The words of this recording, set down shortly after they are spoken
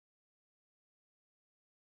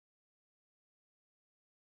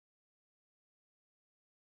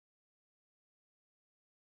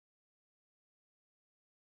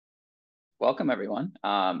Welcome everyone.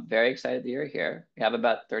 Very excited that you're here. We have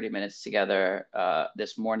about 30 minutes together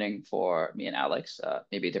this morning for me and Alex,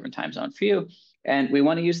 maybe a different time zone for you. And we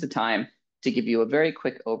want to use the time to give you a very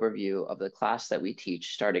quick overview of the class that we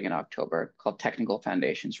teach starting in October called Technical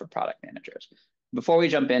Foundations for Product Managers. Before we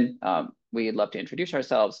jump in, we'd love to introduce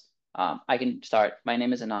ourselves. I can start. My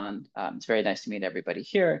name is Anand. It's very nice to meet everybody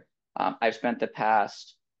here. I've spent the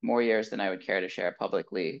past more years than I would care to share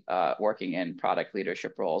publicly working in product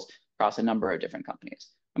leadership roles across a number of different companies.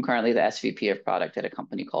 I'm currently the SVP of product at a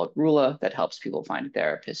company called Rula that helps people find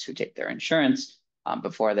therapists who take their insurance.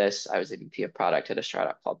 Before this, I was a VP of product at a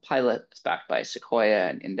startup called Pilot. It's backed by Sequoia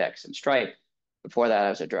and Index and Stripe. Before that, I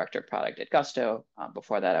was a director of product at Gusto.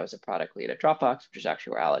 Before that, I was a product lead at Dropbox, which is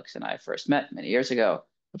actually where Alex and I first met many years ago.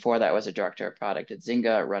 Before that, I was a director of product at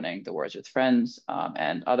Zynga, running the Words with Friends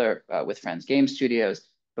and other With Friends game studios.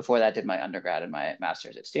 Before that, did my undergrad and my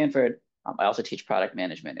master's at Stanford. I also teach product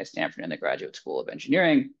management at Stanford in the Graduate School of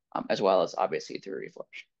Engineering, as well as obviously through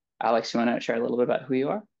Reforge. Alex, you want to share a little bit about who you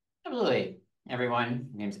are? Absolutely. Everyone,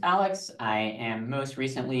 my name's Alex. I am most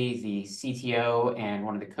recently the CTO and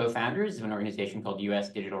one of the co-founders of an organization called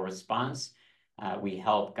US Digital Response. We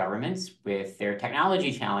help governments with their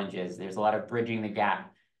technology challenges. There's a lot of bridging the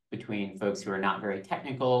gap between folks who are not very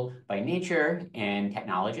technical by nature and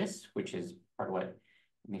technologists, which is part of what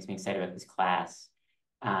makes me excited about this class.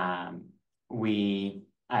 I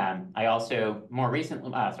also more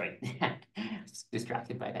recently, sorry,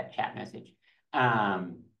 distracted by that chat message.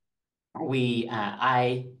 Prior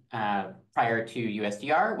to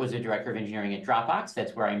USDR, was a director of engineering at Dropbox.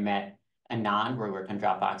 That's where I met Anand, where we worked on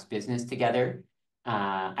Dropbox Business together.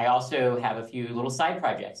 I also have a few little side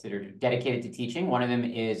projects that are dedicated to teaching. One of them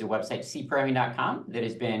is a website, cprogramming.com, that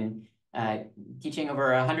has been teaching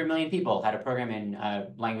over 100 million people how to program in a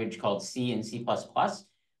language called C and C++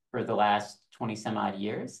 for the last 20 some odd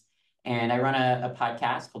years. And I run a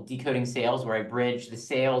podcast called Decoding Sales, where I bridge the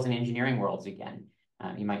sales and engineering worlds again.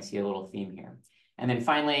 You might see a little theme here. And then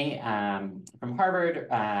finally, from Harvard,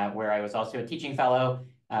 where I was also a teaching fellow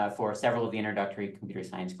for several of the introductory computer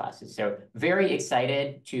science classes. So very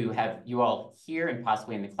excited to have you all here and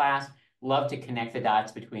possibly in the class. Love to connect the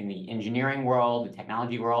dots between the engineering world, the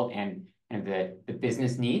technology world, and the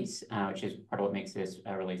business needs, which is part of what makes this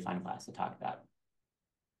a really fun class to talk about.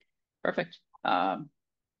 Perfect.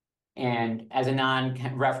 And as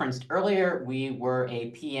Anand referenced earlier, we were a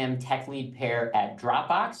PM tech lead pair at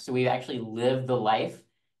Dropbox. So we've actually lived the life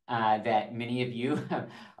that many of you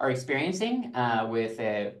are experiencing with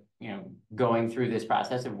going through this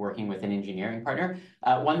process of working with an engineering partner.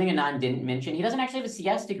 One thing Anand didn't mention, he doesn't actually have a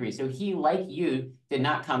CS degree. So he, like you, did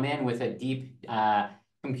not come in with a deep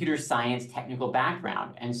computer science technical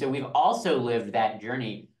background. And so we've also lived that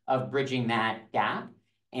journey of bridging that gap.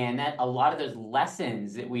 And that a lot of those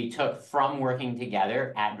lessons that we took from working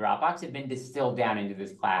together at Dropbox have been distilled down into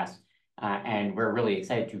this class. And we're really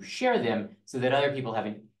excited to share them so that other people have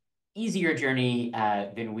an easier journey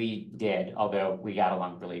than we did, although we got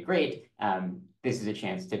along really great. This is a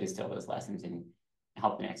chance to distill those lessons and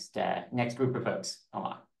help the next group of folks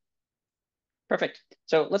along. Perfect.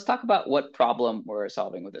 So let's talk about what problem we're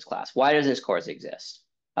solving with this class. Why does this course exist?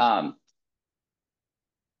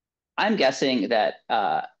 I'm guessing that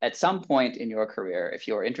at some point in your career, if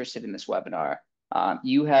you're interested in this webinar,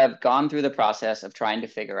 you have gone through the process of trying to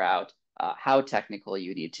figure out how technical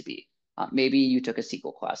you need to be. Maybe you took a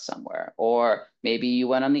SQL class somewhere, or maybe you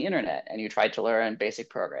went on the internet and you tried to learn basic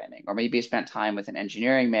programming, or maybe you spent time with an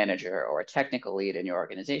engineering manager or a technical lead in your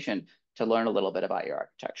organization to learn a little bit about your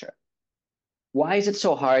architecture. Why is it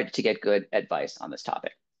so hard to get good advice on this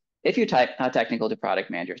topic? If you type how technical do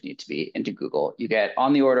product managers need to be into Google, you get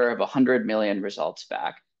on the order of 100 million results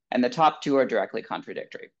back, and the top two are directly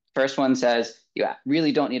contradictory. First one says you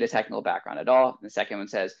really don't need a technical background at all. And the second one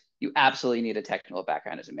says you absolutely need a technical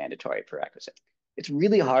background as a mandatory prerequisite. It's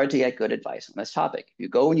really hard to get good advice on this topic. If you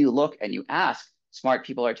go and you look and you ask smart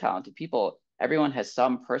people or talented people, everyone has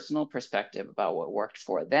some personal perspective about what worked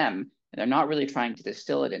for them, and they're not really trying to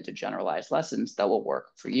distill it into generalized lessons that will work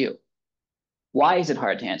for you. Why is it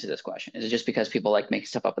hard to answer this question? Is it just because people like making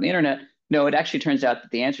stuff up on the internet? No, it actually turns out that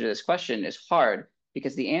the answer to this question is hard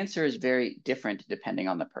because the answer is very different depending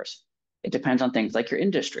on the person. It depends on things like your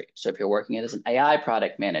industry. So if you're working as an AI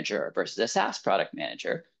product manager versus a SaaS product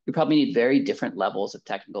manager, you probably need very different levels of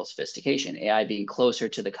technical sophistication. AI being closer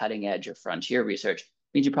to the cutting edge of frontier research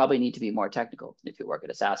means you probably need to be more technical than if you work at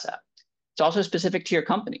a SaaS app. It's also specific to your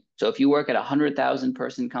company. So if you work at a 100,000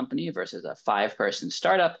 person company versus a 5-person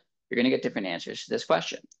startup, you're going to get different answers to this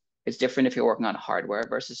question. It's different if you're working on hardware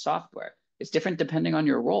versus software. It's different depending on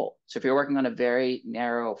your role. So if you're working on a very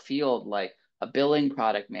narrow field like a billing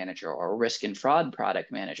product manager or a risk and fraud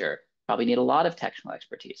product manager, probably need a lot of technical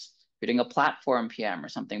expertise. If you're doing a platform PM or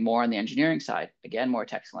something more on the engineering side, again, more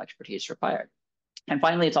technical expertise required. And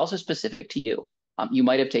finally, it's also specific to you. You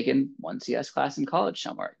might have taken one CS class in college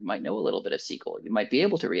somewhere. You might know a little bit of SQL. You might be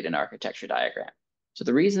able to read an architecture diagram. So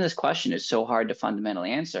the reason this question is so hard to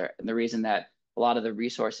fundamentally answer, and the reason that a lot of the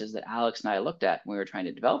resources that Alex and I looked at when we were trying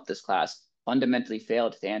to develop this class fundamentally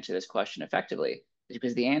failed to answer this question effectively, is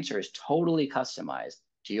because the answer is totally customized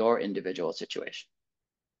to your individual situation.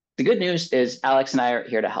 The good news is Alex and I are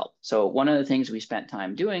here to help. So one of the things we spent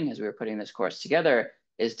time doing as we were putting this course together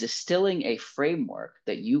is distilling a framework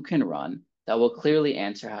that you can run that will clearly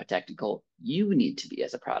answer how technical you need to be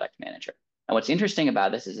as a product manager. And what's interesting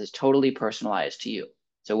about this is it's totally personalized to you.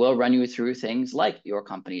 So we'll run you through things like your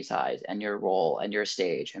company size and your role and your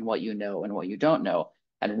stage and what you know and what you don't know,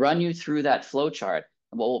 and run you through that flow chart.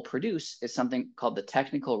 And what we'll produce is something called the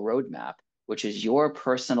technical roadmap, which is your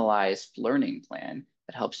personalized learning plan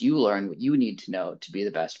that helps you learn what you need to know to be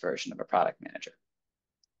the best version of a product manager.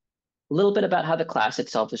 A little bit about how the class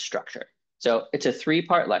itself is structured. So it's a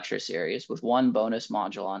 3-part lecture series with one bonus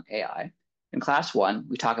module on AI. In class 1,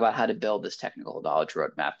 we talk about how to build this technical knowledge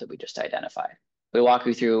roadmap that we just identified. We walk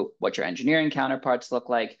you through what your engineering counterparts look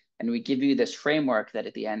like, and we give you this framework that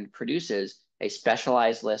at the end produces a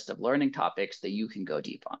specialized list of learning topics that you can go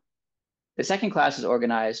deep on. The second class is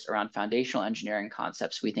organized around foundational engineering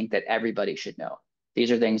concepts we think that everybody should know.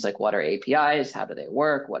 These are things like, what are APIs? How do they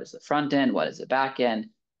work? What is the front end? What is the back end?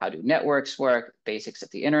 How do networks work? Basics of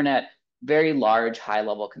the internet. Very large,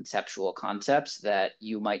 high-level conceptual concepts that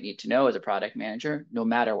you might need to know as a product manager, no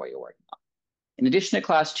matter what you're working on. In addition to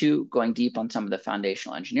class 2, going deep on some of the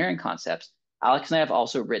foundational engineering concepts, Alex and I have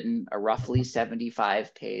also written a roughly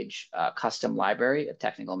 75-page custom library of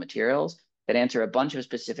technical materials that answer a bunch of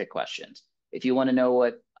specific questions. If you want to know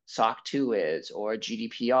what SOC 2 is, or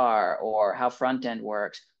GDPR, or how front end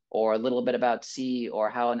works, or a little bit about C,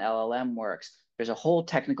 or how an LLM works, there's a whole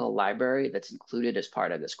technical library that's included as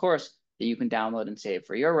part of this course that you can download and save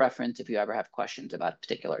for your reference if you ever have questions about a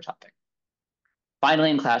particular topic.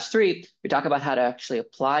 Finally, in class 3, we talk about how to actually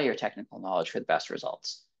apply your technical knowledge for the best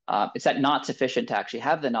results. It's not sufficient to actually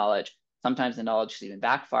have the knowledge. Sometimes the knowledge can even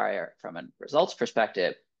backfire from a results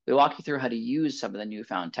perspective. We walk you through how to use some of the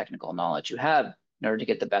newfound technical knowledge you have in order to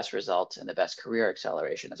get the best results and the best career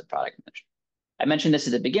acceleration as a product manager. I mentioned this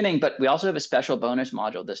at the beginning, but we also have a special bonus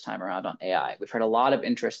module this time around on AI. We've heard a lot of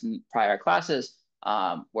interest in prior classes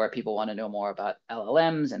where people want to know more about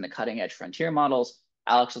LLMs and the cutting edge frontier models.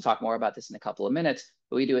 Alex will talk more about this in a couple of minutes,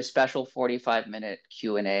 but we do a special 45-minute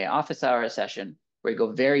Q&A office hour session where we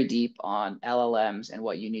go very deep on LLMs and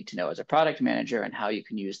what you need to know as a product manager and how you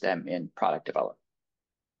can use them in product development.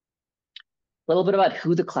 A little bit about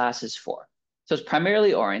who the class is for. So it's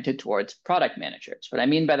primarily oriented towards product managers. What I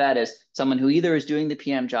mean by that is someone who either is doing the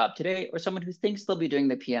PM job today or someone who thinks they'll be doing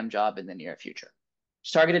the PM job in the near future.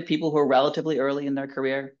 It's targeted people who are relatively early in their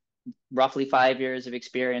career. Roughly 5 years of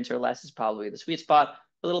experience or less is probably the sweet spot.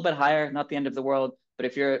 A little bit higher, not the end of the world. But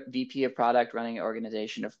if you're a VP of product running an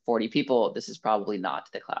organization of 40 people, this is probably not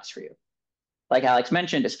the class for you. Like Alex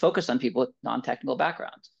mentioned, it's focused on people with non-technical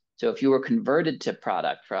backgrounds. So if you were converted to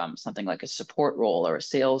product from something like a support role or a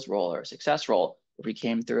sales role or a success role, if we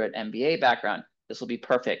came through an MBA background, this will be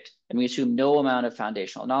perfect. And we assume no amount of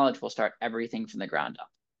foundational knowledge will start everything from the ground up.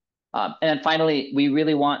 And then finally, we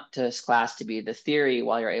really want this class to be the theory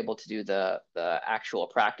while you're able to do the actual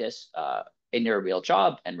practice in your real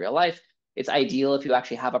job and real life. It's ideal if you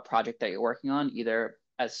actually have a project that you're working on, either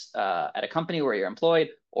as at a company where you're employed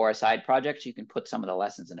or a side project, so you can put some of the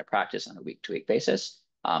lessons into practice on a week-to-week basis.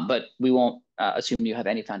 But we won't assume you have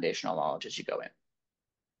any foundational knowledge as you go in.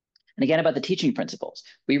 And again, about the teaching principles,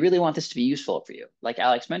 we really want this to be useful for you. Like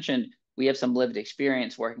Alex mentioned, we have some lived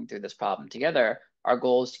experience working through this problem together. Our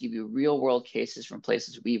goal is to give you real world cases from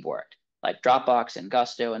places we've worked, like Dropbox and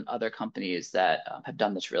Gusto and other companies that have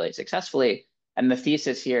done this really successfully. And the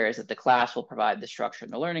thesis here is that the class will provide the structure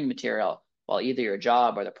and the learning material, while either your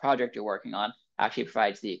job or the project you're working on actually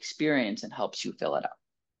provides the experience and helps you fill it out.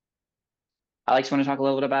 Alex, want to talk a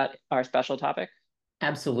little bit about our special topic?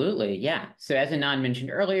 Absolutely, yeah. So as Anand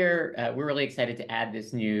mentioned earlier, we're really excited to add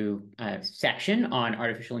this new section on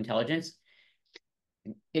artificial intelligence.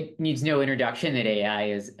 It needs no introduction that AI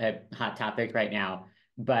is a hot topic right now,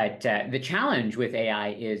 but the challenge with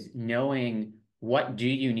AI is knowing what do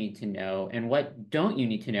you need to know and what don't you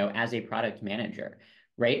need to know as a product manager,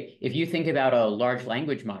 right? If you think about a large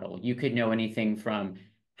language model, you could know anything from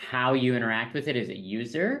how you interact with it as a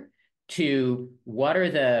user to what are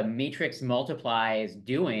the matrix multiplies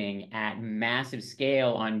doing at massive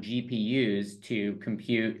scale on GPUs to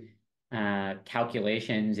compute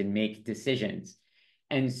calculations and make decisions.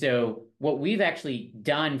 And so what we've actually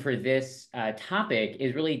done for this topic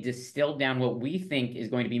is really distilled down what we think is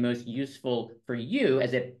going to be most useful for you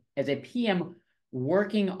as a PM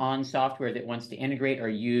working on software that wants to integrate or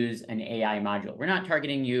use an AI module. We're not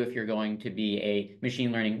targeting you if you're going to be a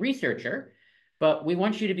machine learning researcher, but we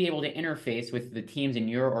want you to be able to interface with the teams in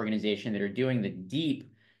your organization that are doing the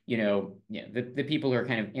deep, the people who are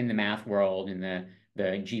kind of in the math world and the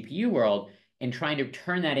GPU world, and trying to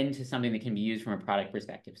turn that into something that can be used from a product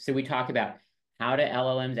perspective. So we talk about how do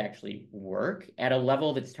LLMs actually work at a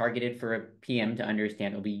level that's targeted for a PM to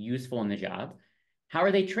understand, it'll be useful in the job. How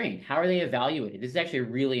are they trained? How are they evaluated? This is actually a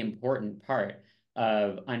really important part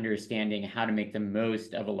of understanding how to make the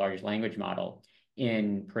most of a large language model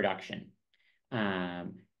in production.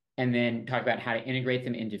 And then talk about how to integrate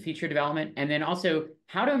them into feature development, and then also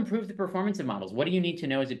how to improve the performance of models. What do you need to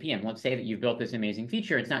know as a PM? Let's say that you've built this amazing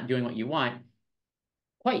feature. It's not doing what you want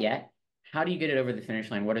quite yet. How do you get it over the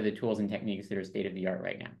finish line? What are the tools and techniques that are state of the art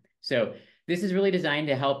right now? So this is really designed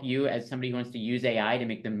to help you as somebody who wants to use AI to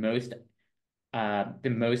make the most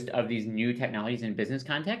of these new technologies in business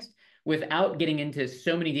context without getting into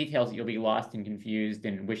so many details that you'll be lost and confused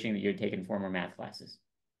and wishing that you had taken 4 more math classes.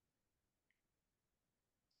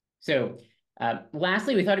 So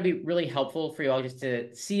lastly, we thought it'd be really helpful for you all just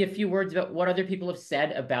to see a few words about what other people have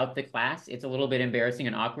said about the class. It's a little bit embarrassing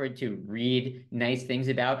and awkward to read nice things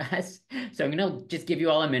about us. So I'm going to just give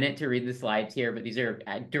you all a minute to read the slides here, but these are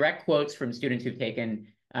direct quotes from students who've taken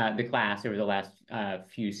the class over the last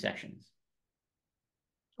few sessions.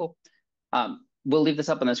 Cool. We'll leave this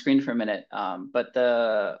up on the screen for a minute, but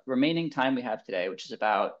the remaining time we have today, which is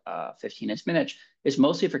about 15-ish minutes, is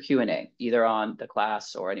mostly for Q&A, either on the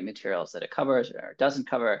class or any materials that it covers or doesn't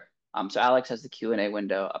cover. So Alex has the Q&A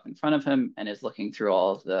window up in front of him and is looking through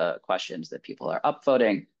all of the questions that people are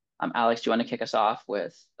upvoting. Alex, do you want to kick us off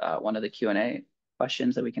with one of the Q&A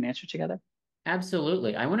questions that we can answer together?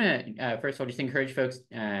 Absolutely. I want to, first of all, just encourage folks.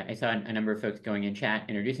 I saw a number of folks going in chat,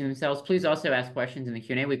 introducing themselves. Please also ask questions in the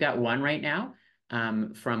Q&A. We've got one right now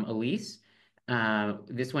from Elise.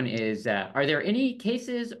 This one is, are there any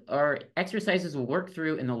cases or exercises we'll work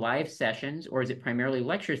through in the live sessions, or is it primarily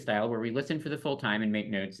lecture style where we listen for the full time and make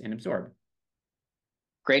notes and absorb?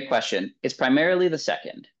 Great question. It's primarily the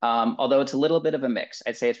second, although it's a little bit of a mix.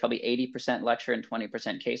 I'd say it's probably 80% lecture and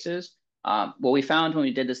 20% cases. What we found when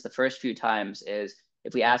we did this the first few times is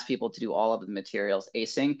if we asked people to do all of the materials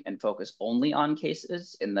async and focus only on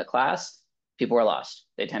cases in the class, people were lost.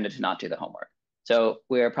 They tended to not do the homework. So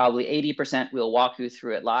we're probably 80% we'll walk you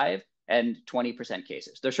through it live and 20%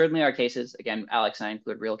 cases. There certainly are cases. Again, Alex and I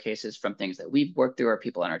include real cases from things that we've worked through or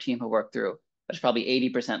people on our team have worked through. But it's probably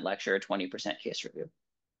 80% lecture, 20% case review.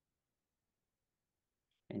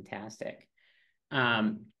 Fantastic.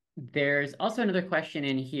 There's also another question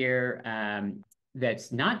in here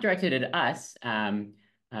that's not directed at us.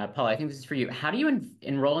 Paul, I think this is for you. How do you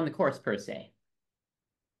enroll in the course per se?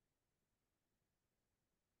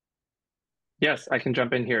 Yes, I can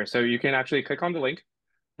jump in here. So you can actually click on the link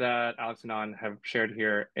that Alex and Anand have shared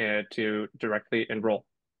here to directly enroll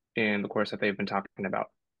in the course that they've been talking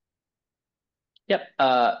about. Yep.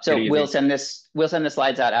 So we'll send the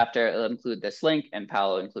slides out after. It'll include this link, and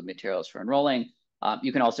Paolo will include materials for enrolling.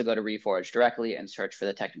 You can also go to Reforge directly and search for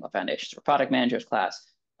the Technical Foundations for Product Managers class.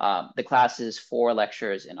 The class is 4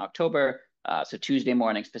 lectures in October. So Tuesday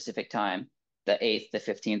morning Pacific time, the 8th, the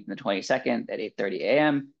 15th, and the 22nd at 8:30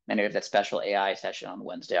 a.m. And we have that special AI session on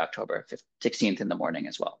Wednesday, October 16th in the morning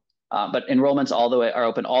as well. But enrollments are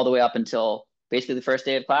open all the way up until basically the first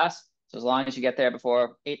day of class. So as long as you get there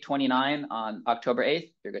before 8:29 on October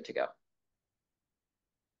 8th, you're good to go.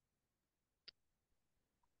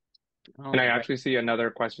 And I actually see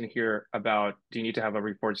another question here about, do you need to have a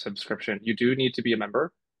Reforge subscription? You do need to be a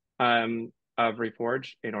member of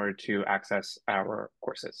Reforge in order to access our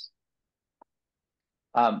courses.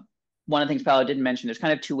 One of the things Paolo didn't mention, there's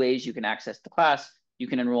kind of 2 ways you can access the class. You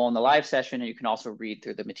can enroll in the live session, and you can also read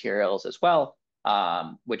through the materials as well,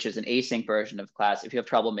 which is an async version of class. If you have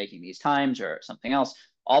trouble making these times or something else,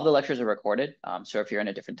 all the lectures are recorded. So if you're in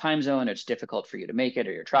a different time zone, it's difficult for you to make it,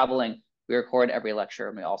 or you're traveling, we record every lecture,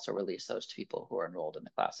 and we also release those to people who are enrolled in the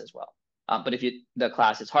class as well. But if the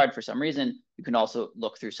class is hard for some reason, you can also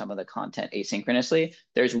look through some of the content asynchronously.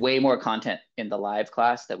 There's way more content in the live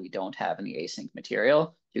class that we don't have in the async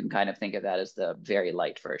material. You can kind of think of that as the very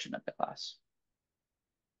light version of the class.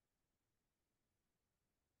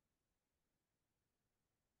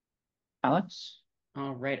 Alex?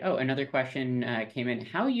 All right. Oh, another question came in.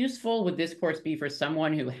 How useful would this course be for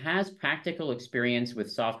someone who has practical experience with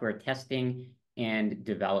software testing and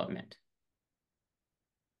development?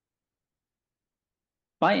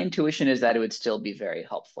 My intuition is that it would still be very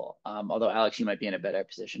helpful. Although Alex, you might be in a better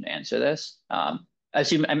position to answer this.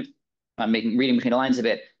 Assume I'm reading between the lines a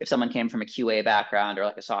bit. If someone came from a QA background or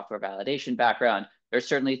like a software validation background, there's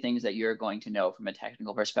certainly things that you're going to know from a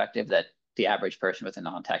technical perspective that the average person with a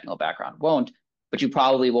non-technical background won't. But you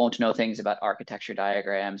probably won't know things about architecture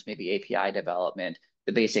diagrams, maybe API development,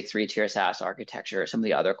 the basic three-tier SaaS architecture, some of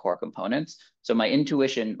the other core components. So my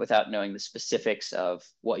intuition, without knowing the specifics of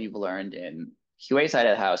what you've learned in QA side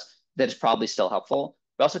of the house, that is probably still helpful.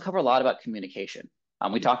 We also cover a lot about communication.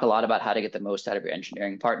 We talk a lot about how to get the most out of your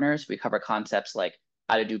engineering partners. We cover concepts like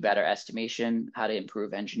how to do better estimation, how to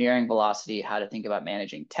improve engineering velocity, how to think about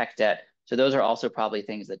managing tech debt. So those are also probably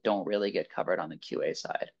things that don't really get covered on the QA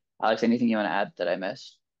side. Alex, anything you want to add that I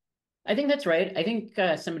missed? I think that's right. I think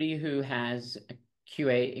somebody who has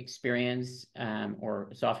QA experience or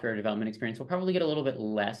software development experience will probably get a little bit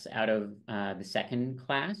less out of the second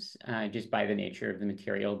class, just by the nature of the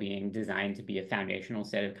material being designed to be a foundational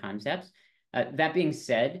set of concepts. That being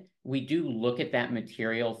said, we do look at that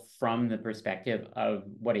material from the perspective of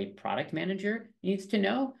what a product manager needs to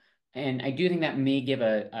know. And I do think that may give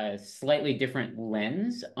a slightly different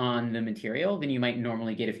lens on the material than you might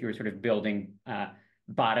normally get if you were sort of building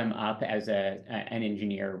bottom up as an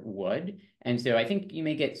engineer would. And so I think you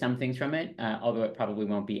may get some things from it, although it probably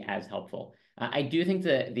won't be as helpful. I do think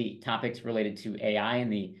the topics related to AI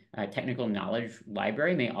and the technical knowledge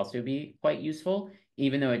library may also be quite useful,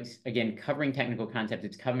 even though it's, again, covering technical concepts.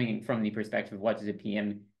 It's coming from the perspective of what does a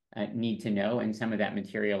PM need to know, and some of that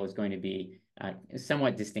material is going to be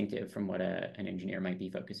somewhat distinctive from what an engineer might be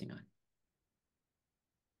focusing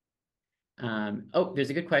on. Oh, there's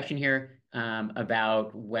a good question here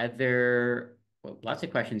about whether, well, lots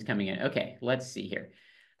of questions coming in. Okay, let's see here.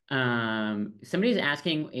 Somebody's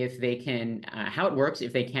asking if they can, how it works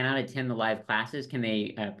if they cannot attend the live classes. Can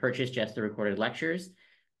they purchase just the recorded lectures?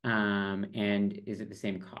 And is it the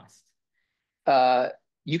same cost?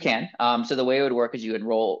 You can. So the way it would work is you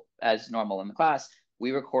enroll as normal in the class.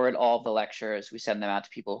 We record all of the lectures. We send them out to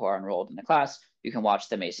people who are enrolled in the class. You can watch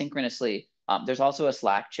them asynchronously. There's also a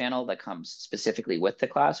Slack channel that comes specifically with the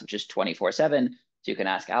class, which is 24/7. So you can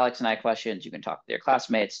ask Alex and I questions. You can talk to your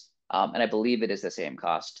classmates. And I believe it is the same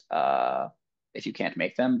cost if you can't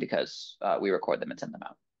make them, because we record them and send them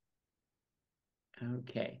out.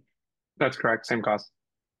 Okay. That's correct. Same cost.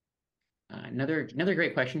 Another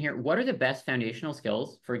great question here. What are the best foundational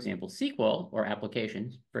skills, for example, SQL, or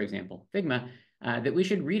applications, for example, Figma, that we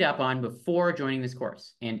should read up on before joining this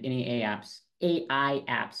course, and any AI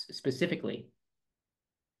apps specifically?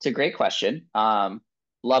 It's a great question.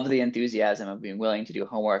 Love the enthusiasm of being willing to do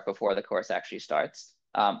homework before the course actually starts.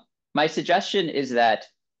 My suggestion is that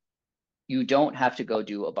you don't have to go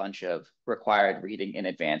do a bunch of required reading in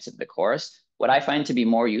advance of the course. What I find to be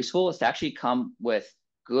more useful is to actually come with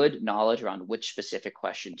good knowledge around which specific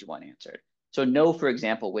questions you want answered. So know, for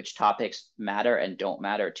example, which topics matter and don't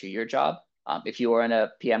matter to your job. If you are in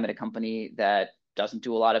a PM at a company that doesn't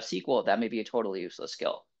do a lot of SQL, that may be a totally useless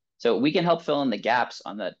skill. So we can help fill in the gaps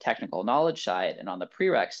on the technical knowledge side, and on the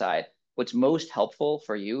prereq side. What's most helpful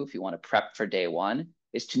for you if you want to prep for day one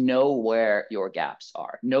is to know where your gaps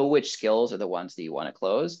are. Know which skills are the ones that you want to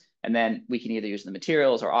close. And then we can either use the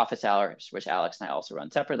materials or office hours, which Alex and I also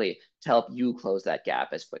run separately, to help you close that gap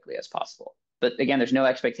as quickly as possible. But again, there's no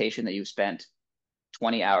expectation that you've spent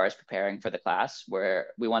 20 hours preparing for the class, where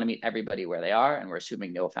we want to meet everybody where they are, and we're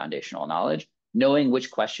assuming no foundational knowledge. Knowing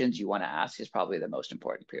which questions you want to ask is probably the most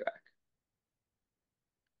important prereq.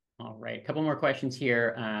 All right, a couple more questions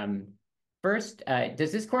here. First,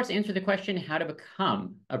 does this course answer the question how to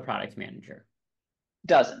become a product manager?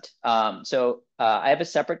 Doesn't. I have a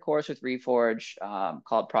separate course with Reforge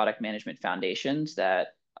called Product Management Foundations that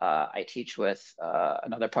I teach with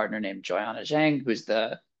another partner named Joanna Zhang, who's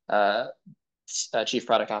the Chief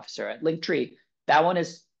Product Officer at Linktree. That one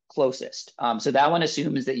is closest. So that one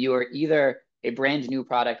assumes that you are either a brand new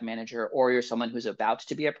product manager or you're someone who's about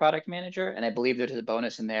to be a product manager. And I believe there's a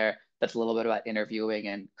bonus in there that's a little bit about interviewing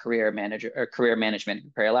and career management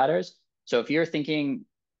and career ladders. So if you're looking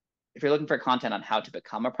for content on how to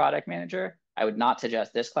become a product manager, I would not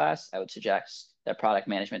suggest this class. I would suggest the Product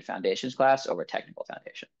Management Foundations class over Technical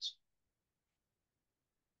Foundations.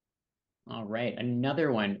 All right,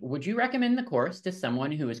 another one. Would you recommend the course to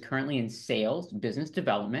someone who is currently in sales, business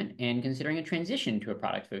development, and considering a transition to a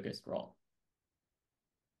product-focused role?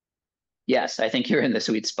 Yes, I think you're in the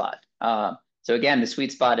sweet spot. So again, the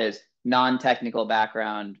sweet spot is non-technical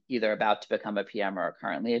background, either about to become a PM or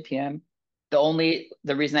currently a PM.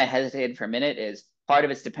 The reason I hesitated for a minute is part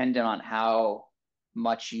of it's dependent on how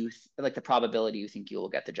much the probability you think you will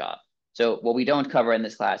get the job. So what we don't cover in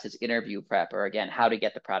this class is interview prep, or again, how to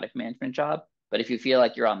get the product management job. But if you feel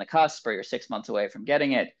like you're on the cusp or you're 6 months away from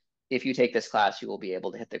getting it, if you take this class, you will be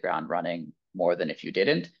able to hit the ground running more than if you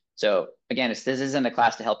didn't. So again, this isn't a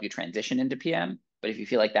class to help you transition into PM, but if you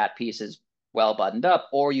feel like that piece is well buttoned up,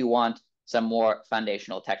 or you want some more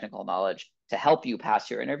foundational technical knowledge to help you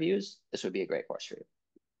pass your interviews, this would be a great course for you.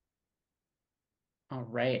 All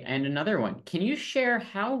right, and another one. Can you share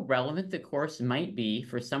how relevant the course might be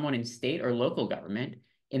for someone in state or local government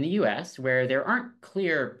in the US where there aren't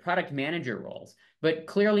clear product manager roles, but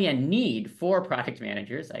clearly a need for product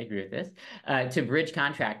managers, I agree with this, to bridge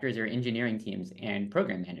contractors or engineering teams and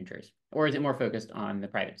program managers? Or is it more focused on the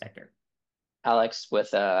private sector? Alex,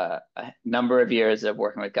 with a number of years of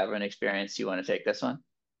working with government experience, do you want to take this one?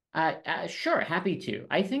 Sure, happy to.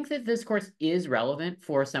 I think that this course is relevant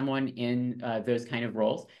for someone in those kind of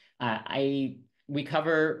roles. We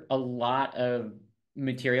cover a lot of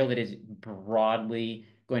material that is broadly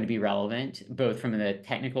going to be relevant, both from the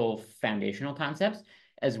technical foundational concepts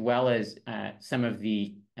as well as some of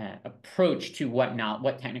the approach to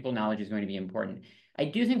what technical knowledge is going to be important. I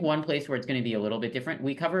do think one place where it's going to be a little bit different,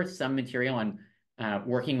 we cover some material on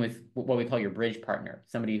working with what we call your bridge partner,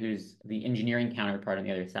 somebody who's the engineering counterpart on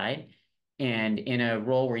the other side. And in a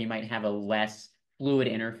role where you might have a less fluid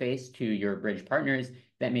interface to your bridge partners,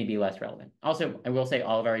 that may be less relevant. Also, I will say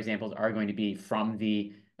all of our examples are going to be from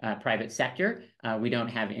the private sector. We don't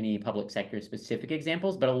have any public sector specific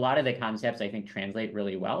examples, but a lot of the concepts I think translate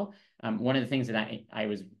really well. One of the things that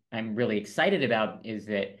I'm really excited about is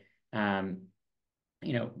that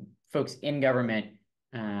folks in government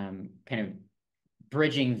kind of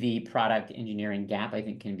bridging the product engineering gap, I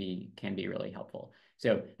think can be really helpful.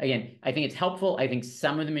 So again, I think it's helpful. I think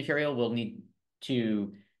some of the material will need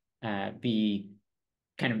to be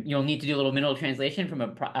you'll need to do a little middle translation from a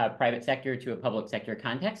private sector to a public sector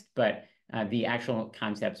context, but the actual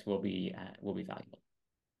concepts will be valuable.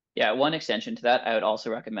 Yeah, one extension to that, I would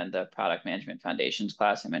also recommend the Product Management Foundations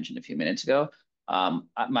class I mentioned a few minutes ago.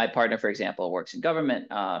 My partner, for example, works in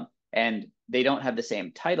government, and they don't have the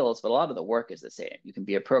same titles, but a lot of the work is the same. You can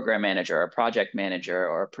be a program manager, or a project manager,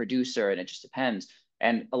 or a producer, and it just depends.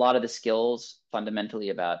 And a lot of the skills fundamentally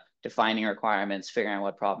about defining requirements, figuring out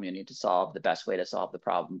what problem you need to solve, the best way to solve the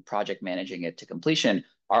problem, project managing it to completion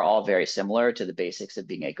are all very similar to the basics of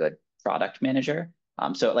being a good product manager.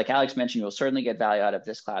 So like Alex mentioned, you'll certainly get value out of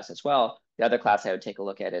this class as well. The other class I would take a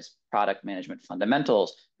look at is Product Management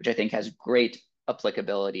Fundamentals, which I think has great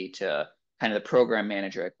applicability to kind of the program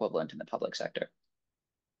manager equivalent in the public sector.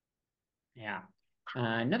 Yeah.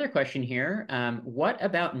 Another question here. What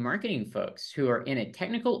about marketing folks who are in a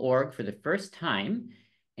technical org for the first time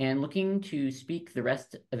and looking to speak the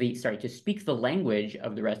language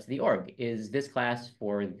of the rest of the org? Is this class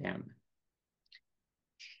for them?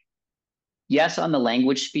 Yes, on the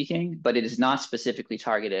language speaking, but it is not specifically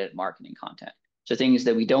targeted at marketing content. So things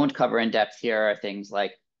that we don't cover in depth here are things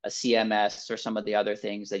like a CMS or some of the other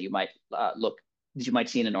things that you might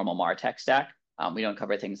see in a normal MarTech stack. We don't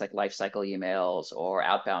cover things like lifecycle emails or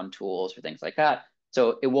outbound tools or things like that.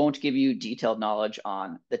 So it won't give you detailed knowledge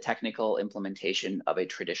on the technical implementation of a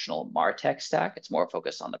traditional MarTech stack. It's more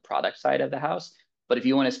focused on the product side of the house. But if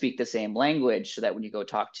you want to speak the same language so that when you go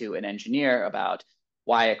talk to an engineer about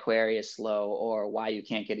why a query is slow or why you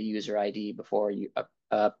can't get a user ID before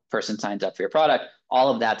a person signs up for your product,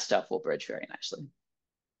 all of that stuff will bridge very nicely.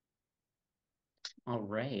 All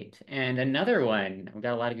right. And another one, we've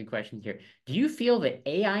got a lot of good questions here. Do you feel that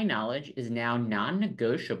AI knowledge is now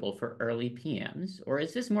non-negotiable for early PMs, or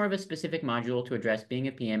is this more of a specific module to address being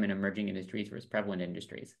a PM in emerging industries versus prevalent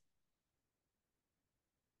industries?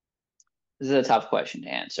 This is a tough question to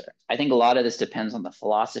answer. I think a lot of this depends on the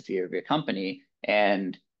philosophy of your company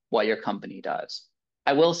and what your company does.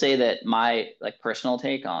 I will say that my personal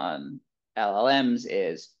take on LLMs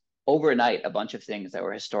is overnight, a bunch of things that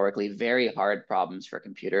were historically very hard problems for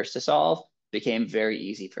computers to solve became very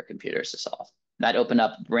easy for computers to solve. That opened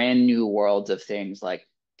up brand new worlds of things like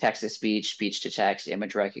text-to-speech, speech-to-text,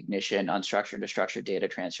 image recognition, unstructured to structured data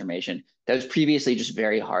transformation that was previously just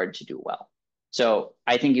very hard to do well. So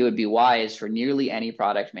I think it would be wise for nearly any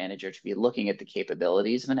product manager to be looking at the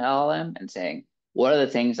capabilities of an LLM and saying, what are the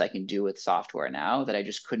things I can do with software now that I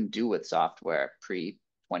just couldn't do with software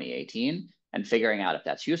pre-2018, and figuring out if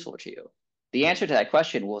that's useful to you. The answer to that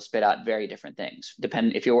question will spit out very different things.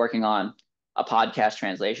 If you're working on a podcast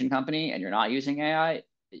translation company and you're not using AI,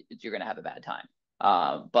 you're going to have a bad time.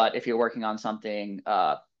 But if you're working on something,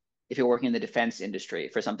 if you're working in the defense industry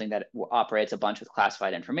for something that operates a bunch with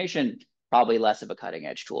classified information, probably less of a cutting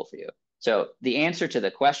edge tool for you. So the answer to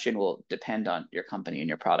the question will depend on your company and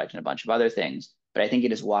your product and a bunch of other things. But I think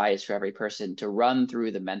it is wise for every person to run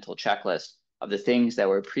through the mental checklist of the things that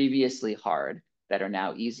were previously hard that are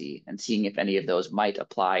now easy, and seeing if any of those might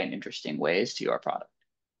apply in interesting ways to your product.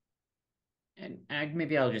 And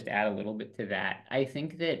maybe I'll just add a little bit to that. I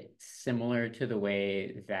think that similar to the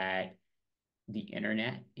way that the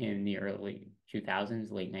internet in the early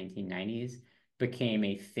 2000s, late 1990s, became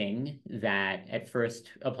a thing that at first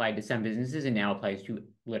applied to some businesses and now applies to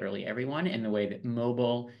literally everyone, and the way that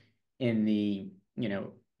mobile in the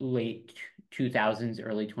late 2000s,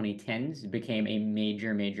 early 2010s became a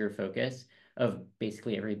major focus of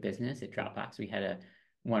basically every business. At Dropbox, we had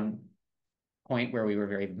one point where we were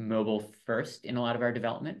very mobile first in a lot of our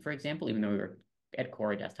development, for example, even though we were at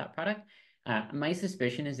core a desktop product. My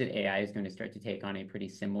suspicion is that AI is going to start to take on a pretty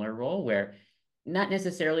similar role, where not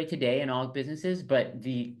necessarily today in all businesses, but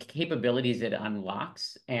the capabilities it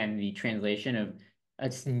unlocks and the translation of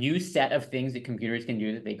a new set of things that computers can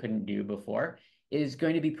do that they couldn't do before is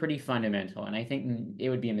going to be pretty fundamental. And I think it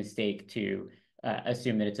would be a mistake to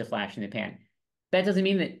assume that it's a flash in the pan. That doesn't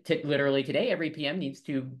mean that literally today every PM needs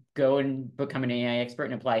to go and become an AI expert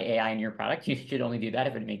and apply AI in your product. You should only do that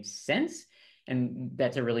if it makes sense. And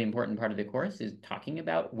that's a really important part of the course, is talking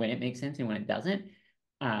about when it makes sense and when it doesn't.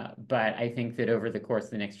 But I think that over the course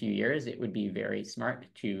of the next few years, it would be very smart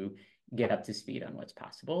to get up to speed on what's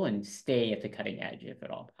possible and stay at the cutting edge if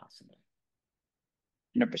at all possible.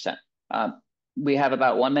 100%. We have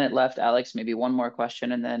about 1 minute left, Alex. Maybe one more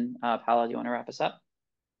question, and then Paolo, do you want to wrap us up?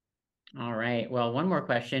 All right. Well, one more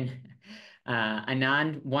question.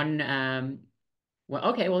 Anand,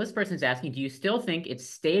 well, this person's asking, do you still think it's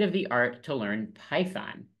state of the art to learn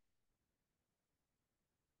Python?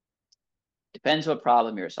 Depends what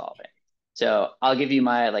problem you're solving. So I'll give you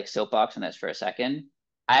my soapbox on this for a second.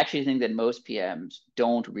 I actually think that most PMs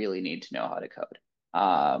don't really need to know how to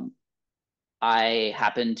code. I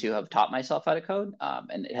happen to have taught myself how to code,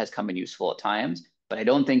 and it has come in useful at times, but I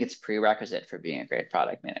don't think it's a prerequisite for being a great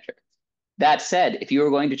product manager. That said, if you were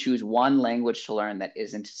going to choose one language to learn that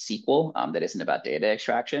isn't SQL, that isn't about data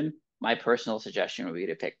extraction, my personal suggestion would be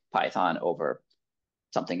to pick Python over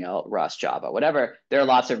something else, Rust, Java, whatever. There are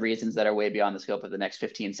lots of reasons that are way beyond the scope of the next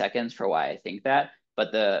 15 seconds for why I think that.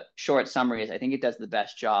 But the short summary is I think it does the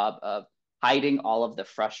best job of hiding all of the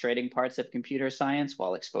frustrating parts of computer science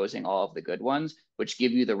while exposing all of the good ones, which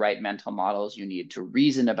give you the right mental models you need to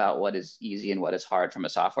reason about what is easy and what is hard from a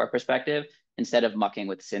software perspective, instead of mucking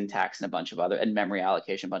with syntax and a bunch of other, and memory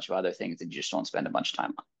allocation, a bunch of other things that you just don't spend a bunch of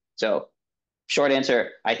time on. So short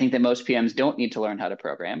answer, I think that most PMs don't need to learn how to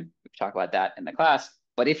program. We talk about that in the class.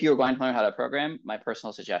 But if you're going to learn how to program, my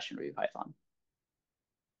personal suggestion would be Python.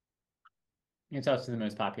 It's also the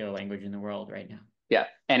most popular language in the world right now. Yeah,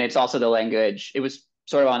 and it's also the language, it was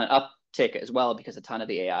sort of on an uptick as well because a ton of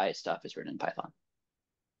the AI stuff is written in Python.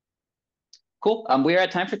 Cool, we are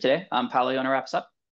at time for today. Paolo, you want to wrap us up?